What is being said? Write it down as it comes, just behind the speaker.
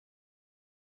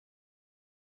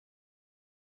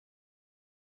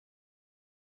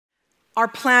Our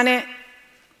planet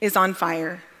is on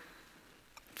fire,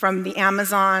 from the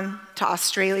Amazon to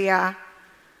Australia,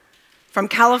 from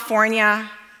California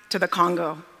to the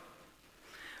Congo.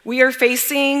 We are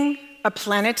facing a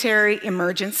planetary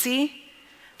emergency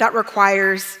that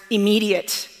requires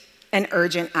immediate and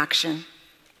urgent action.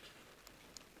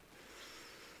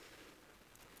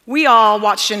 We all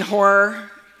watched in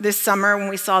horror this summer when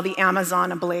we saw the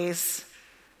Amazon ablaze.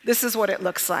 This is what it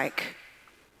looks like.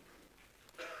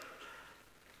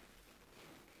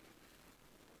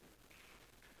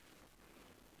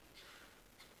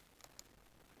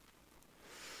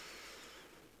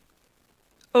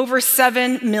 Over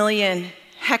 7 million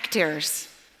hectares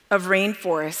of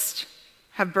rainforest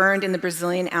have burned in the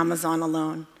Brazilian Amazon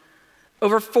alone,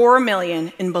 over 4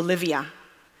 million in Bolivia,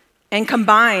 and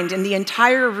combined in the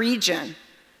entire region,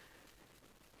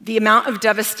 the amount of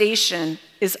devastation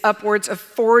is upwards of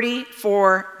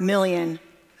 44 million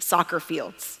soccer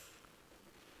fields.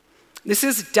 This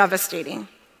is devastating,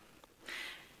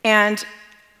 and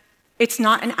it's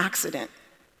not an accident.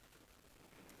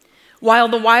 While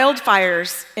the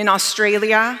wildfires in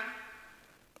Australia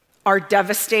are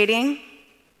devastating,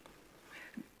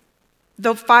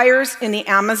 the fires in the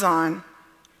Amazon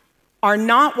are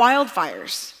not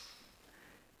wildfires.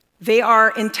 They are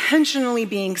intentionally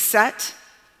being set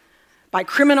by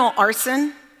criminal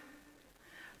arson,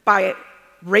 by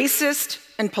racist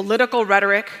and political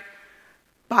rhetoric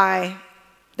by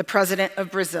the president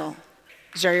of Brazil,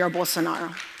 Jair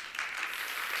Bolsonaro.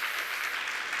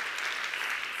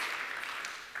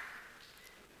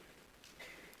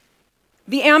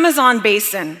 The Amazon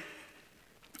basin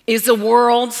is the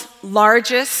world's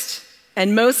largest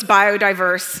and most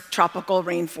biodiverse tropical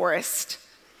rainforest.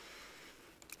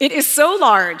 It is so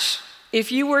large,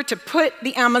 if you were to put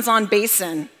the Amazon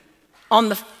basin on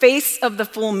the face of the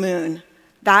full moon,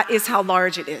 that is how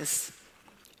large it is.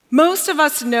 Most of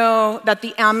us know that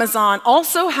the Amazon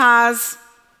also has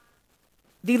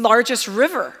the largest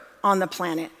river on the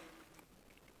planet.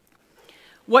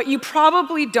 What you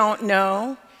probably don't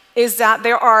know is that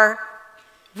there are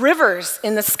rivers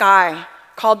in the sky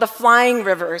called the flying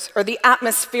rivers or the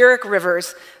atmospheric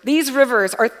rivers. These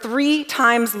rivers are 3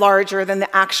 times larger than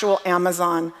the actual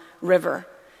Amazon River.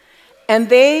 And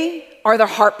they are the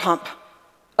heart pump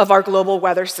of our global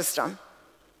weather system.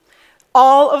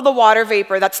 All of the water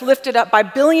vapor that's lifted up by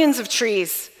billions of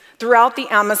trees throughout the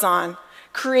Amazon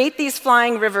create these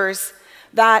flying rivers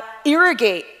that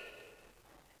irrigate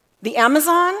the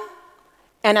Amazon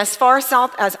and as far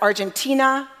south as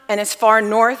Argentina, and as far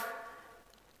north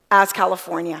as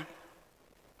California.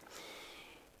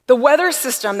 The weather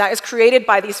system that is created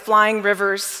by these flying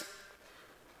rivers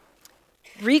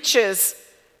reaches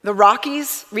the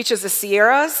Rockies, reaches the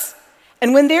Sierras,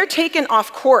 and when they're taken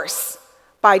off course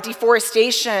by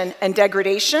deforestation and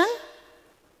degradation,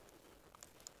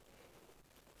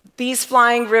 these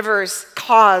flying rivers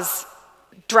cause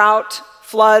drought,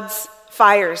 floods,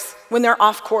 fires when they're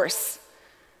off course.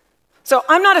 So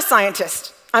I'm not a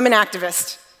scientist, I'm an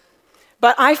activist,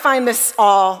 but I find this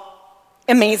all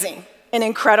amazing and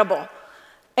incredible.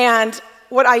 And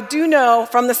what I do know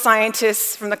from the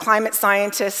scientists, from the climate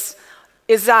scientists,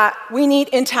 is that we need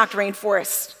intact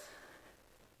rainforests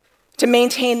to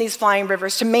maintain these flying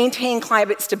rivers, to maintain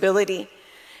climate stability.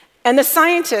 And the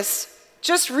scientists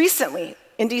just recently,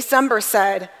 in December,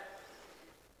 said,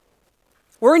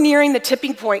 we're nearing the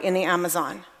tipping point in the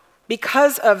Amazon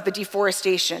because of the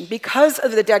deforestation, because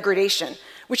of the degradation,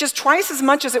 which is twice as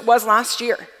much as it was last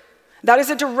year. That is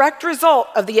a direct result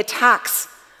of the attacks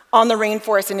on the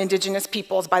rainforest and indigenous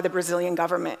peoples by the Brazilian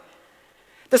government.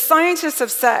 The scientists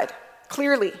have said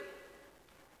clearly,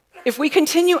 if we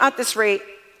continue at this rate,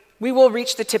 we will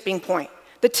reach the tipping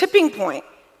point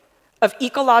of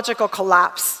ecological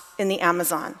collapse in the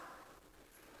Amazon.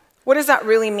 What does that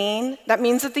really mean? That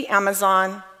means that the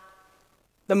Amazon,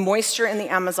 the moisture in the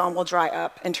Amazon will dry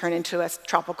up and turn into a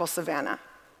tropical savanna.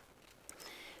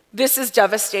 This is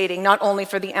devastating, not only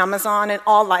for the Amazon and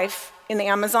all life in the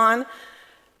Amazon,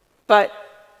 but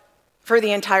for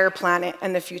the entire planet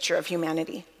and the future of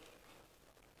humanity.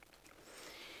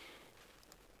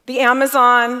 The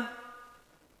Amazon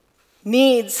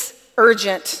needs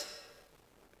urgent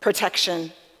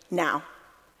protection now.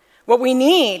 What we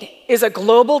need is a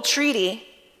global treaty,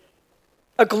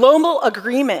 a global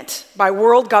agreement by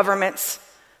world governments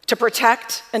to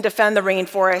protect and defend the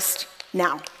rainforest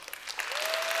now.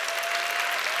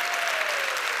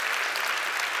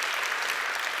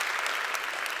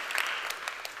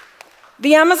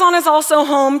 The Amazon is also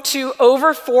home to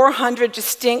over 400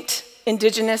 distinct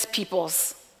indigenous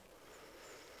peoples.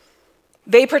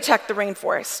 They protect the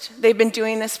rainforest. They've been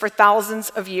doing this for thousands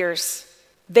of years.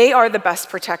 They are the best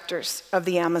protectors of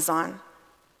the Amazon.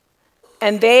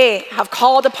 And they have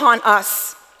called upon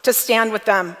us to stand with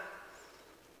them,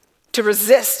 to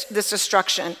resist this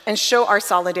destruction and show our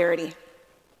solidarity.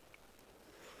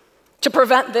 To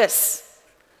prevent this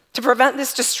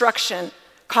destruction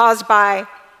caused by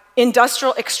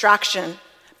industrial extraction,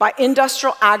 by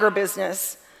industrial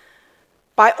agribusiness,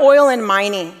 by oil and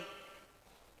mining.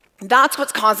 That's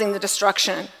what's causing the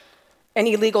destruction and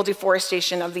illegal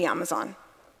deforestation of the Amazon.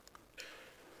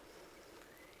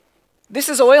 This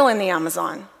is oil in the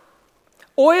Amazon.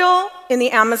 Oil in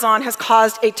the Amazon has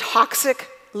caused a toxic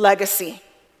legacy.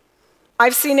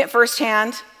 I've seen it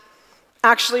firsthand.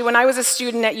 Actually, when I was a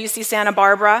student at UC Santa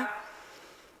Barbara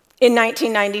in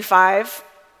 1995,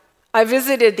 I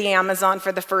visited the Amazon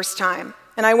for the first time,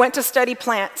 and I went to study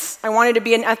plants. I wanted to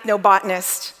be an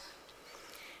ethnobotanist.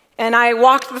 And I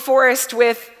walked the forest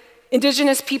with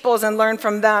indigenous peoples and learned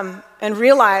from them and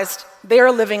realized they are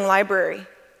a living library.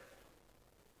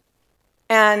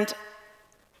 And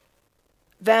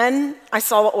then I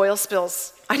saw oil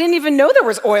spills. I didn't even know there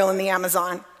was oil in the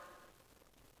Amazon.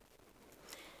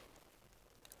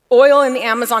 Oil in the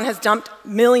Amazon has dumped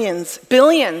millions,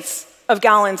 billions of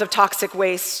gallons of toxic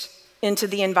waste into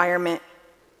the environment.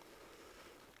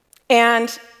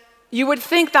 And you would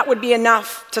think that would be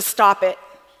enough to stop it.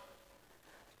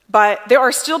 But there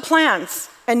are still plans,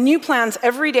 and new plans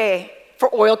every day,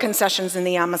 for oil concessions in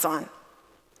the Amazon.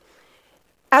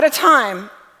 At a time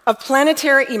of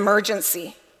planetary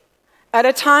emergency, at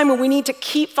a time when we need to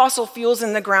keep fossil fuels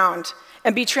in the ground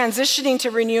and be transitioning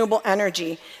to renewable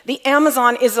energy, the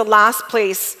Amazon is the last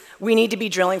place we need to be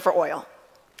drilling for oil.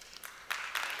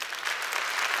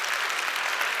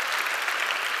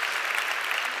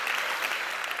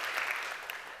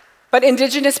 But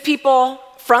indigenous people,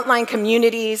 frontline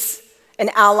communities, and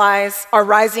allies are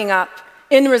rising up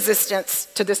in resistance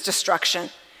to this destruction.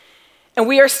 And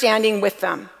we are standing with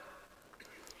them.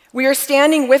 We are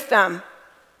standing with them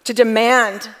to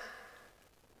demand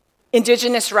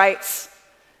indigenous rights,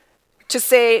 to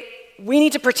say we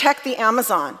need to protect the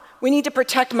Amazon, we need to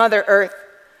protect Mother Earth,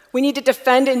 we need to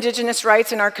defend indigenous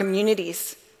rights in our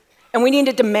communities, and we need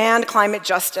to demand climate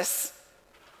justice.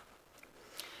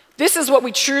 This is what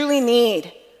we truly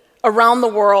need around the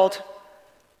world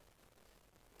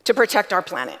to protect our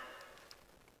planet.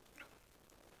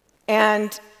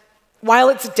 And while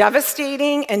it's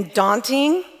devastating and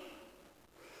daunting,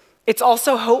 it's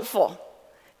also hopeful,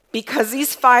 because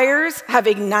these fires have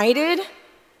ignited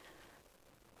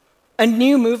a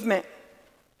new movement.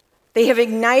 They have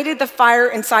ignited the fire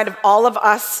inside of all of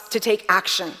us to take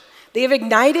action. They have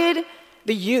ignited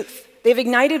the youth. They've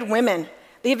ignited women.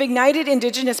 They've ignited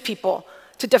indigenous people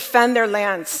to defend their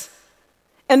lands.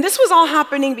 And this was all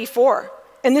happening before.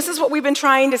 And this is what we've been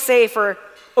trying to say for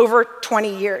over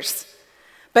 20 years.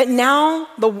 But now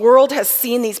the world has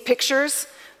seen these pictures.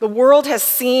 The world has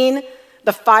seen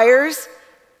the fires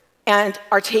and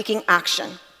are taking action.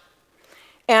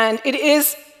 And it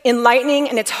is enlightening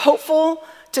and it's hopeful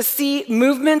to see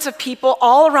movements of people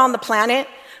all around the planet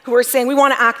who are saying, we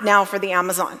want to act now for the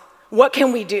Amazon. What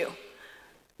can we do?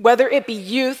 Whether it be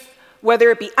youth, whether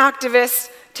it be activists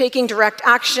taking direct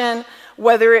action,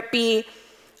 whether it be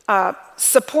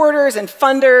supporters and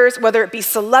funders, whether it be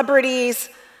celebrities,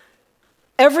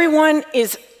 everyone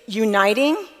is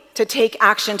uniting to take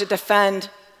action to defend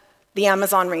the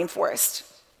Amazon rainforest.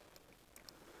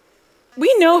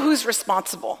 We know who's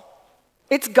responsible.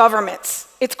 It's governments,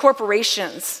 it's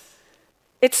corporations,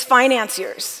 it's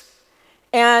financiers.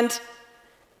 And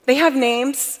they have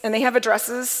names and they have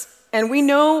addresses, and we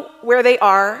know where they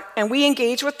are, and we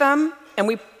engage with them, and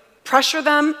we pressure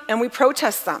them, and we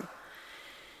protest them.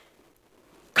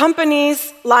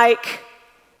 Companies like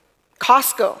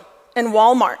Costco and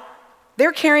Walmart,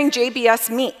 they're carrying JBS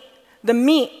meat, the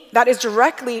meat that is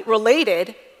directly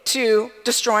related to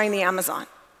destroying the Amazon.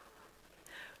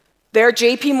 They're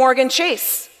JP Morgan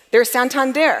Chase, they're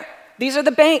Santander. These are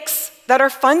the banks that are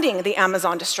funding the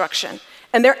Amazon destruction.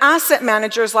 And they're asset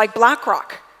managers like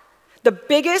BlackRock, the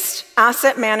biggest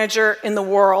asset manager in the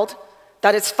world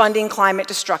that is funding climate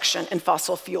destruction and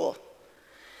fossil fuel.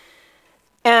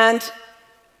 And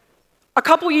a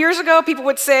couple years ago, people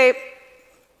would say,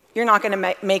 you're not going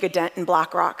to make a dent in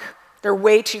BlackRock. They're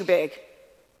way too big.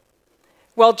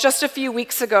 Well, just a few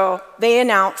weeks ago, they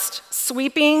announced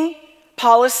sweeping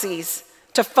policies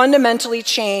to fundamentally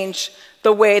change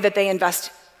the way that they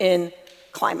invest in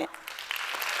climate.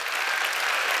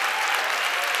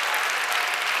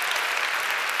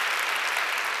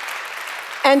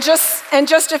 And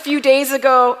just a few days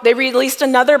ago, they released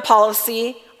another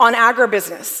policy on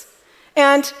agribusiness.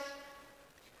 And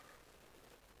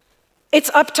it's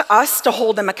up to us to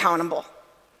hold them accountable.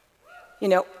 You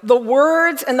know, the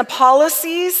words and the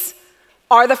policies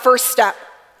are the first step,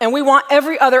 and we want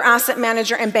every other asset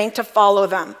manager and bank to follow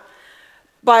them.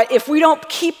 But if we don't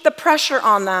keep the pressure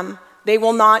on them, they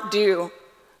will not do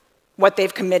what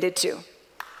they've committed to.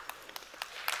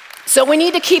 So we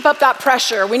need to keep up that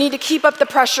pressure. We need to keep up the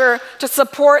pressure to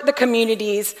support the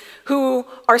communities who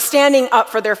are standing up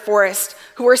for their forest,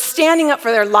 who are standing up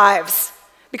for their lives,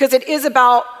 because it is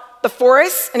about the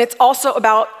forests, and it's also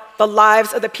about the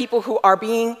lives of the people who are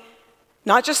being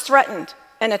not just threatened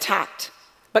and attacked,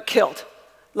 but killed,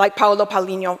 like Paulo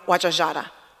Paulinho Wajajara.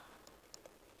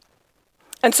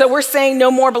 And so we're saying no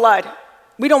more blood.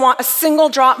 We don't want a single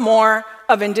drop more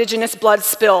of indigenous blood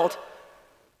spilled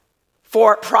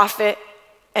for profit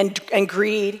and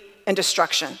greed and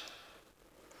destruction.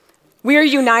 We are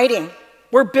uniting.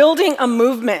 We're building a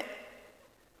movement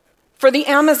for the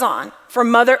Amazon, for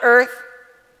Mother Earth,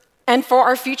 and for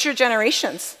our future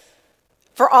generations,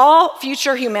 for all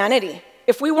future humanity.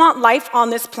 If we want life on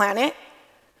this planet,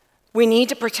 we need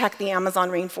to protect the Amazon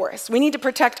rainforest. We need to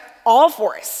protect all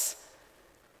forests.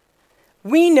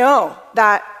 We know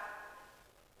that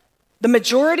the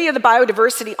majority of the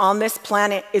biodiversity on this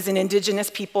planet is in indigenous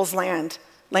people's lands.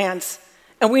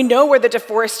 And we know where the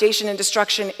deforestation and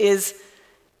destruction is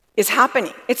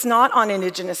happening. It's not on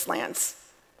indigenous lands.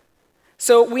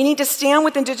 So we need to stand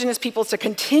with indigenous peoples to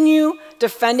continue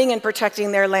defending and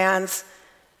protecting their lands,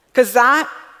 because that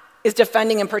is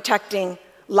defending and protecting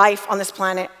life on this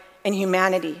planet and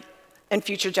humanity and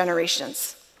future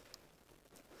generations.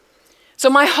 So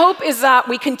my hope is that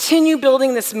we continue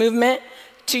building this movement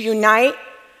to unite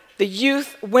the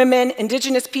youth, women,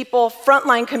 indigenous people,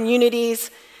 frontline communities,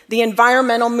 the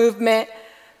environmental movement,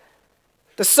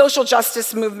 the social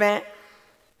justice movement,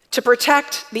 to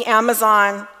protect the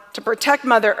Amazon, to protect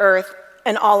Mother Earth,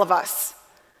 and all of us.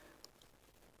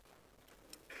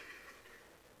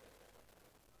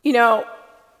 You know,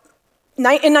 in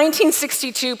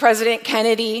 1962, President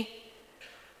Kennedy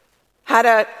had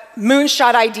a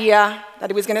moonshot idea that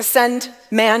he was going to send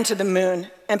man to the moon,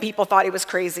 and people thought he was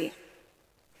crazy.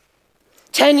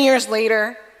 10 years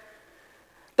later,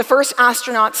 the first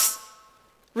astronauts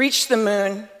reached the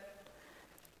moon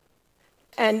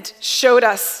and showed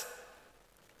us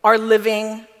our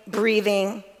living,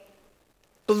 breathing,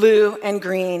 blue and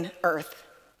green Earth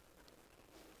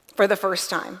for the first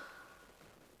time.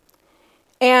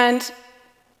 And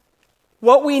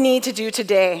what we need to do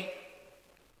today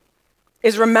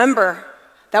is remember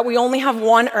that we only have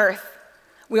one Earth,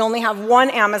 we only have one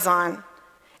Amazon,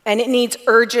 and it needs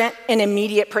urgent and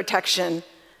immediate protection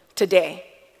today.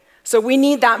 So we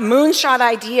need that moonshot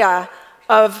idea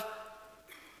of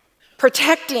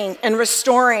protecting and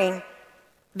restoring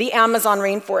the Amazon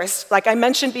rainforest. Like I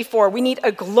mentioned before, we need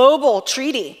a global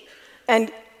treaty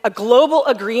and a global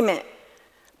agreement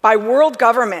by world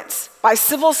governments, by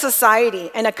civil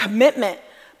society, and a commitment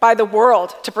by the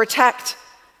world to protect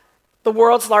the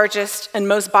world's largest and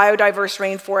most biodiverse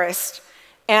rainforest.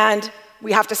 And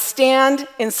we have to stand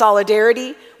in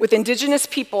solidarity with indigenous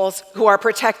peoples who are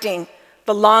protecting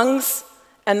the lungs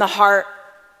and the heart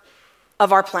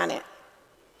of our planet.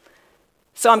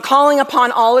 So I'm calling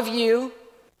upon all of you.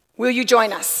 Will you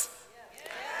join us?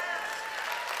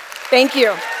 Thank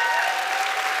you.